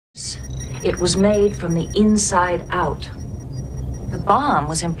It was made from the inside out. The bomb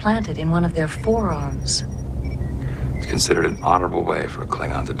was implanted in one of their forearms. It's considered an honorable way for a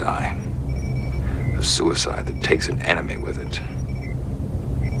Klingon to die. A suicide that takes an enemy with it.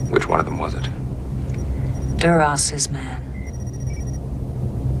 Which one of them was it? Duras' man.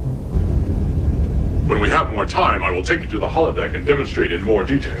 When we have more time, I will take you to the holodeck and demonstrate in more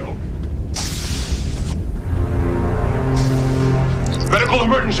detail. Medical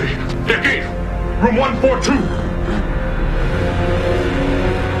emergency! Deck 8, room 142!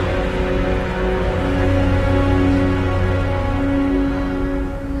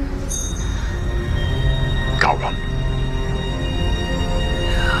 Gowron.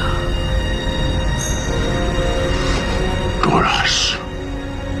 Duras.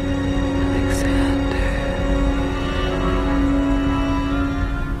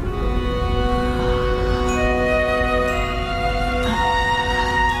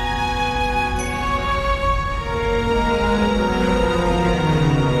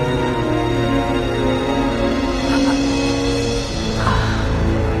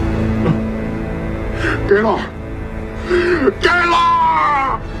 Gaylor! Gaylor!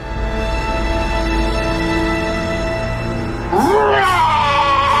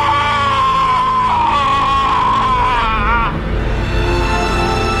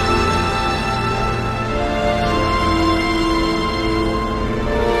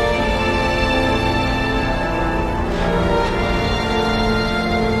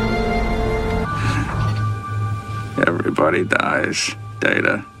 Everybody dies,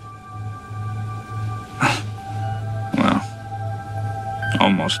 Data.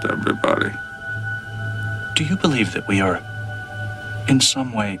 Almost everybody. Do you believe that we are, in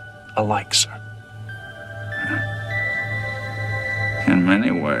some way, alike, sir? In many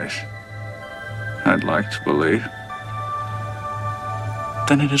ways, I'd like to believe.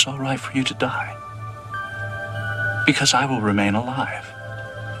 Then it is all right for you to die. Because I will remain alive.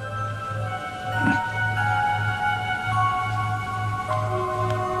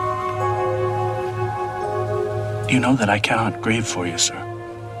 You know that I cannot grieve for you, sir.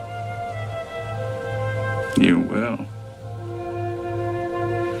 You will.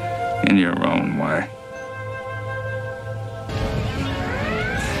 In your own way.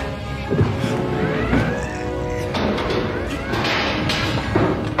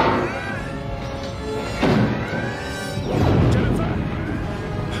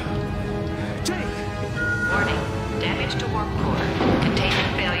 Warning, damage to warp core.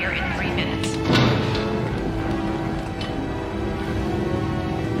 Containment failure in 3 minutes.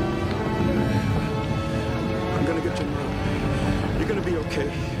 I'm gonna get your mom. You're gonna be okay.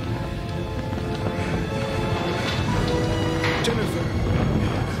 Jennifer.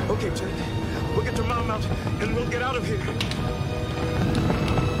 Okay, Jake. We'll get your mom out and we'll get out of here.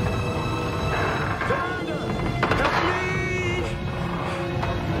 Veranda! Help me!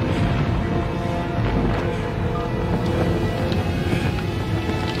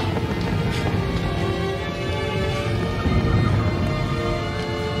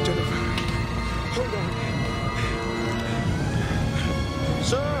 Jennifer, hold on.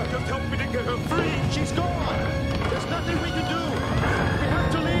 Sir, just help me to get her free. She's gone. There's nothing we can do. We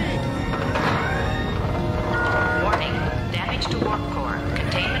have to leave. Warning, damage to warp core.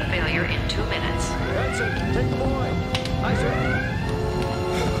 Containment failure in 2 minutes. That's it. Take the boy. Aye, sir.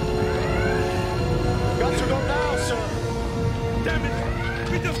 Got to go now, sir. Damn it.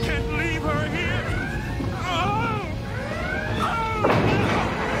 We just can't leave her here. Oh!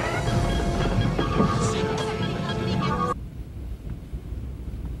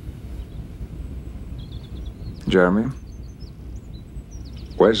 Jeremy?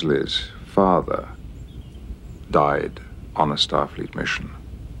 Wesley's father died on a Starfleet mission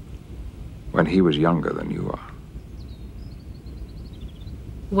when he was younger than you are.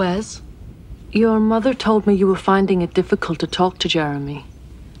 Wes, your mother told me you were finding it difficult to talk to Jeremy.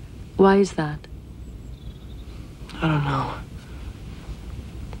 Why is that? I don't know.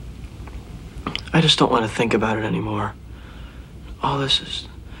 I just don't want to think about it anymore. All this is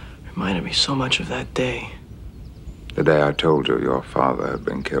reminded me so much of that day. The day I told you your father had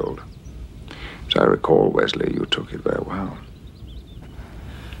been killed. As I recall, Wesley, you took it very well.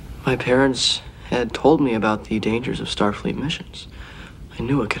 My parents had told me about the dangers of Starfleet missions. I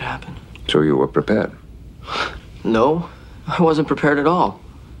knew it could happen. So you were prepared? No, I wasn't prepared at all.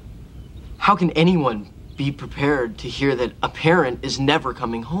 How can anyone be prepared to hear that a parent is never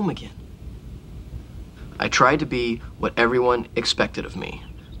coming home again? I tried to be what everyone expected of me.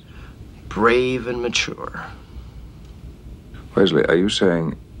 Brave and mature. Wesley, are you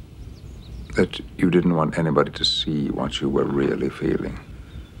saying that you didn't want anybody to see what you were really feeling?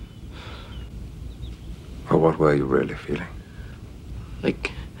 what were you really feeling?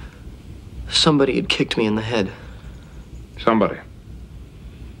 Like somebody had kicked me in the head. Somebody.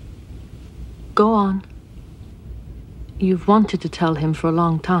 Go on. You've wanted to tell him for a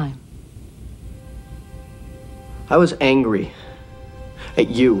long time. I was angry at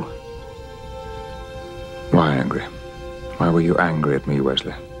you. Why angry? Why were you angry at me,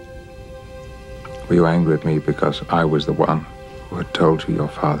 Wesley? Were you angry at me because I was the one who had told you your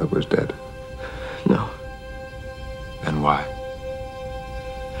father was dead? No. Then why?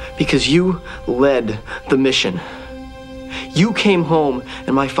 Because you led the mission. You came home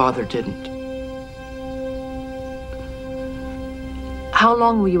and my father didn't. How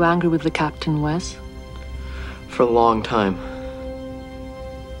long were you angry with the captain, Wes? For a long time.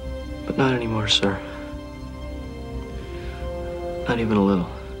 But not anymore, sir. Not even a little.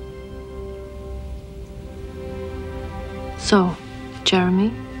 So,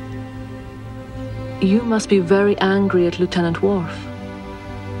 Jeremy, you must be very angry at Lieutenant Worf.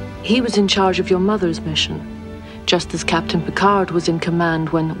 He was in charge of your mother's mission, just as Captain Picard was in command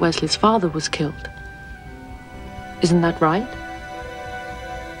when Wesley's father was killed. Isn't that right?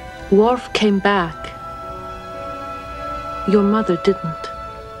 Worf came back. Your mother didn't.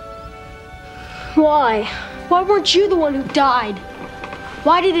 Why? Why weren't you the one who died?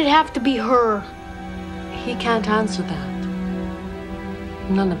 Why did it have to be her? He can't answer that.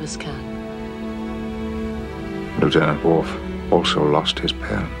 None of us can. Lieutenant Worf also lost his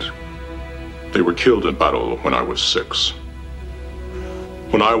parents. They were killed in battle when I was 6.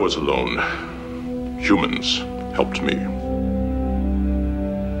 When I was alone, humans helped me.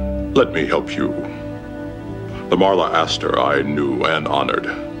 Let me help you. The Marla Astor I knew and honored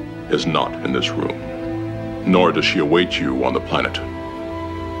is not in this room, nor does she await you on the planet.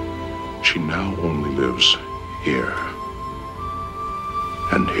 She now only lives here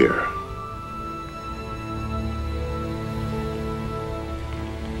and here.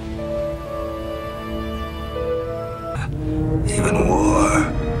 Even war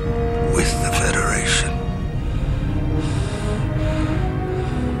with the Federation.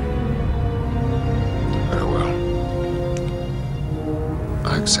 Very well.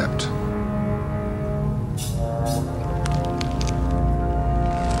 I accept.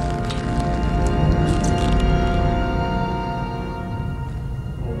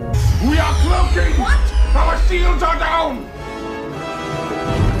 We are cloaking! What? Our shields are down!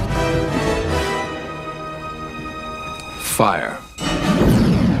 Fire.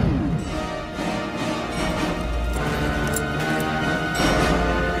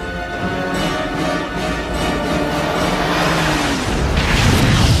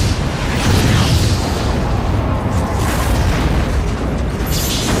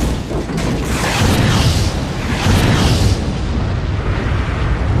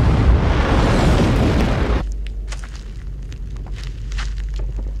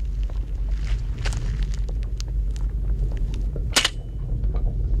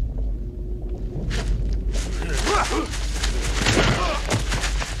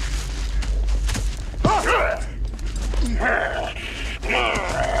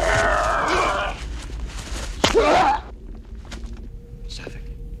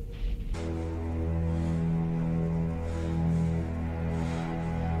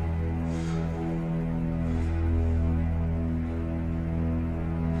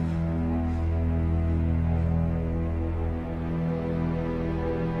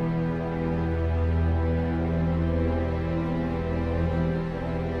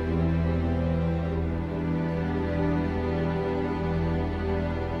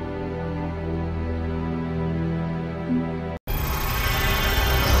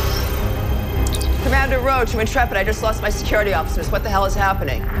 Commander Rowe to Intrepid, I just lost my security officers. What the hell is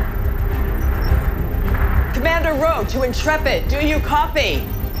happening? Commander Rowe to Intrepid, do you copy?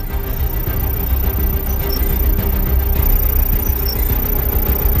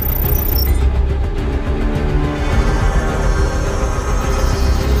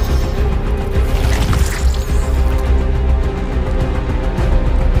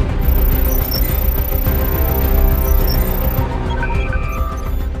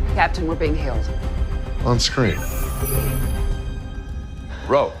 Captain, we're being hailed. On screen.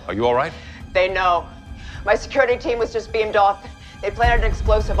 Rowe, are you all right? They know. My security team was just beamed off. They planted an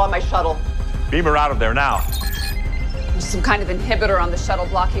explosive on my shuttle. Beam her out of there now. There's some kind of inhibitor on the shuttle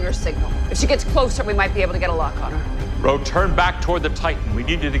blocking her signal. If she gets closer, we might be able to get a lock on her. Rowe, turn back toward the Titan. We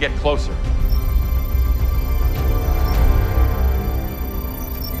need you to get closer.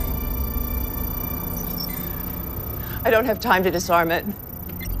 I don't have time to disarm it.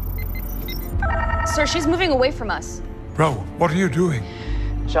 Sir, she's moving away from us. Bro, what are you doing?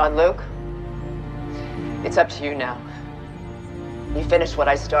 Jean-Luc, It's up to you now. You finished what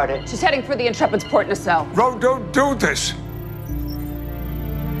I started. She's heading for the Intrepid's port nacelle. Ro, don't do this!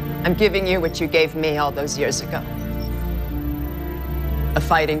 I'm giving you what you gave me all those years ago. A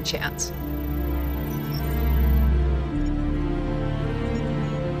fighting chance.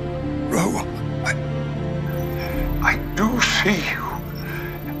 Ro, I do see you.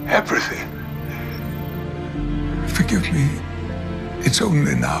 Everything. Forgive me. It's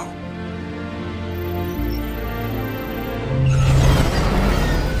only now.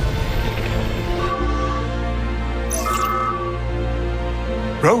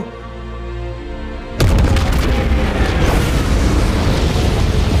 Ro?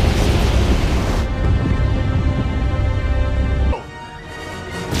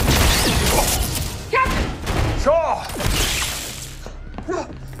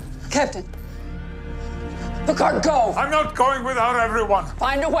 Captain! Picard, go! I'm not going without everyone.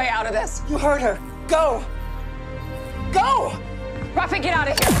 Find a way out of this. You heard her. Go! Go! Ruffy, get out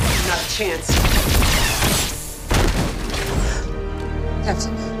of here! Not a chance.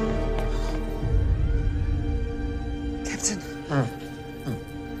 Captain. Captain.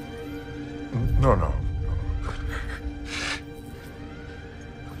 No.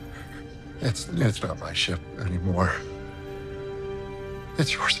 It's not my ship anymore.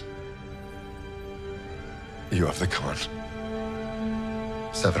 It's yours. You have the con.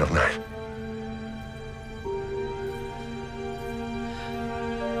 709.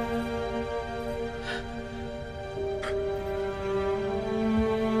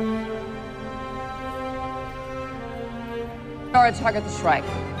 Nora, target the strike.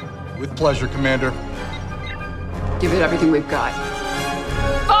 With pleasure, Commander. Give it everything we've got.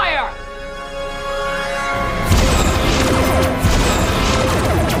 Fire!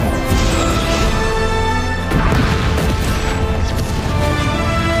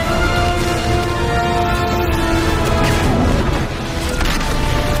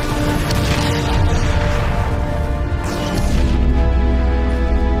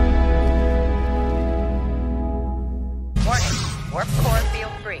 Warp core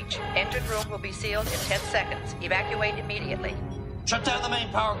field breach. Engine room will be sealed in 10 seconds. Evacuate immediately. Shut down the main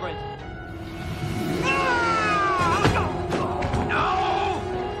power grid.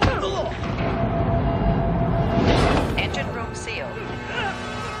 Engine room sealed.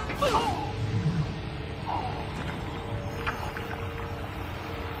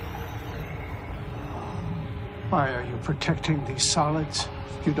 Why are you protecting these solids?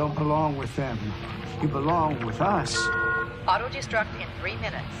 You don't belong with them. You belong with us. Auto-destruct in 3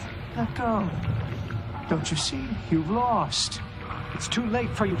 minutes. Let go. Don't you see? You've lost. It's too late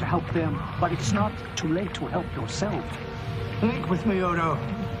for you to help them, but it's not too late to help yourself. Link with me, Odo.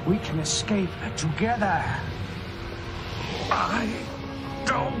 We can escape together. I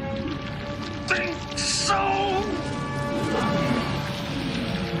don't think so.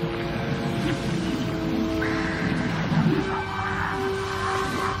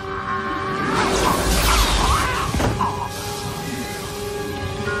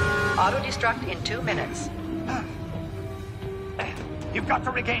 Auto-destruct in 2 minutes. You've got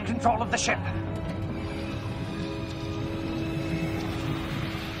to regain control of the ship.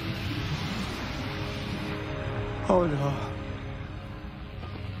 Oh no.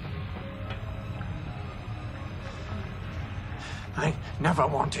 I never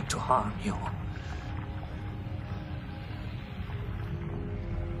wanted to harm you.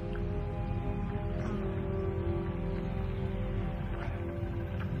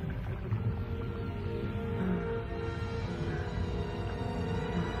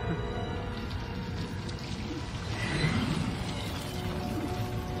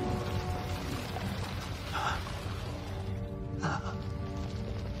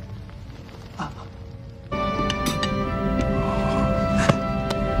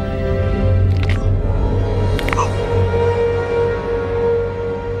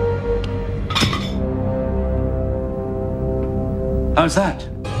 How's that?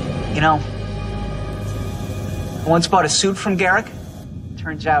 You know, I once bought a suit from Garrick.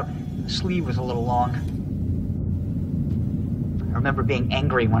 Turns out the sleeve was a little long. I remember being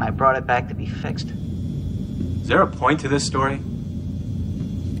angry when I brought it back to be fixed. Is there a point to this story?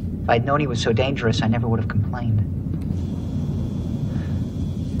 If I'd known he was so dangerous, I never would have complained.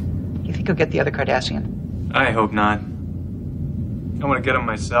 Do you think he'll get the other Cardassian? I hope not. I want to get him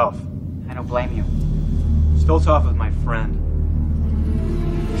myself. I don't blame you. Stoltov was my friend.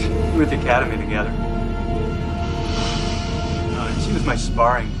 We were at the academy together. She was my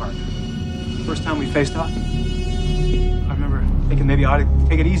sparring partner. First time we faced off, I remember thinking maybe I ought to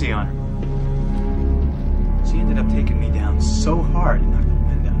take it easy on her. She ended up taking me down so hard it knocked the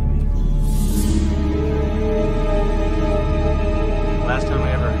wind out of me.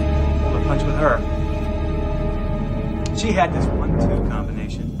 She had this 1-2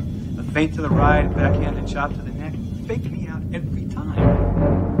 combination. A feint to the right, a backhanded chop to the neck. Faked me out every time.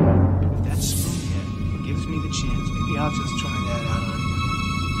 If that spoonhead gives me the chance, maybe I'll just try that out on you.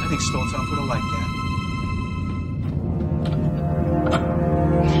 I think Stoltzoff would have liked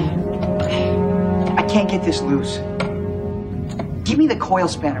that. I can't get this loose. Give me the coil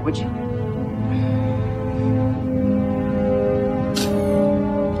spanner, would you?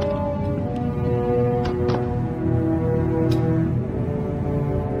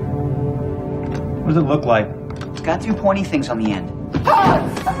 What does it look like? It's got two pointy things on the end.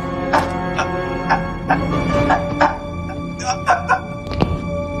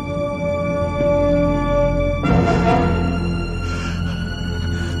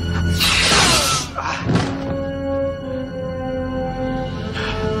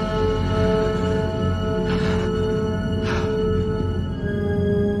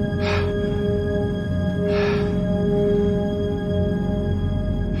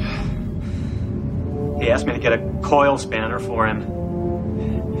 He asked me to get a coil spanner for him.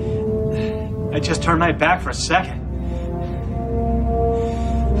 I just turned my back for a second.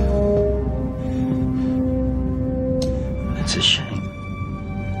 It's a shame.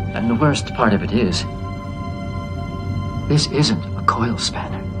 And the worst part of it is, this isn't a coil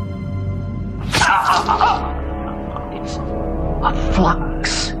spanner. It's a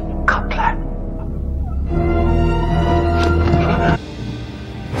flux coupler.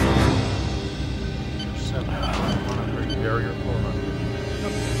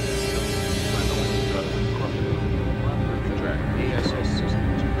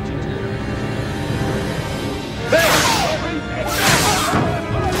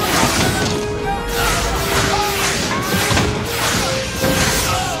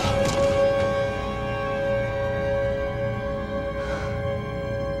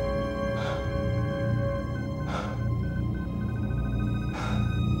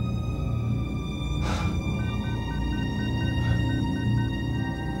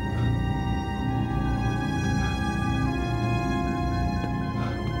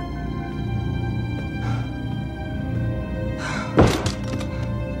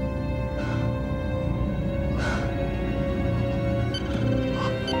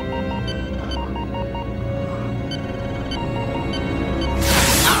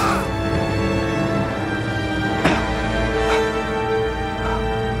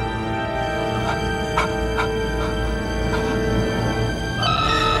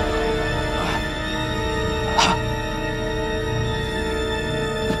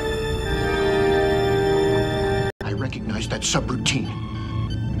 That subroutine.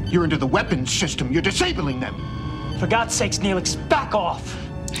 You're into the weapons system. You're disabling them. For God's sakes, Neelix, back off.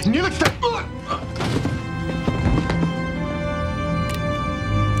 Neelix,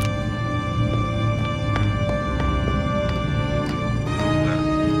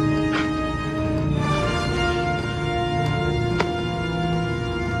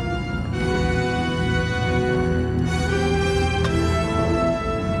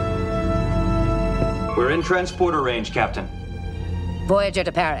 We're in transporter range, Captain. Voyager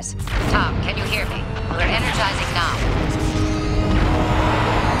to Paris. Tom, can you hear me? We're energizing now.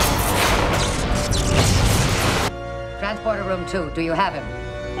 Transporter room 2, do you have him?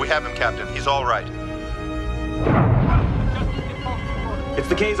 We have him, Captain. He's all right. It's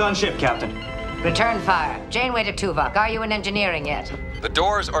the Kazon ship, Captain. Return fire. Janeway to Tuvok. Are you in engineering yet? The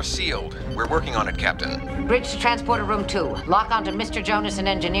doors are sealed. We're working on it, Captain. Bridge to transporter room 2. Lock onto Mr. Jonas in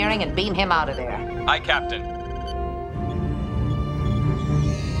engineering and beam him out of there. Aye, Captain.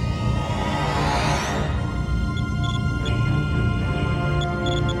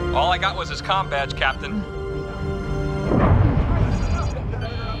 All I got was his comm badge, Captain.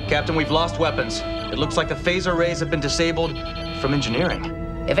 Captain, we've lost weapons. It looks like the phaser rays have been disabled from engineering.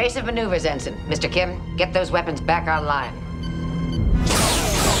 Evasive maneuvers, Ensign. Mr. Kim, get those weapons back online.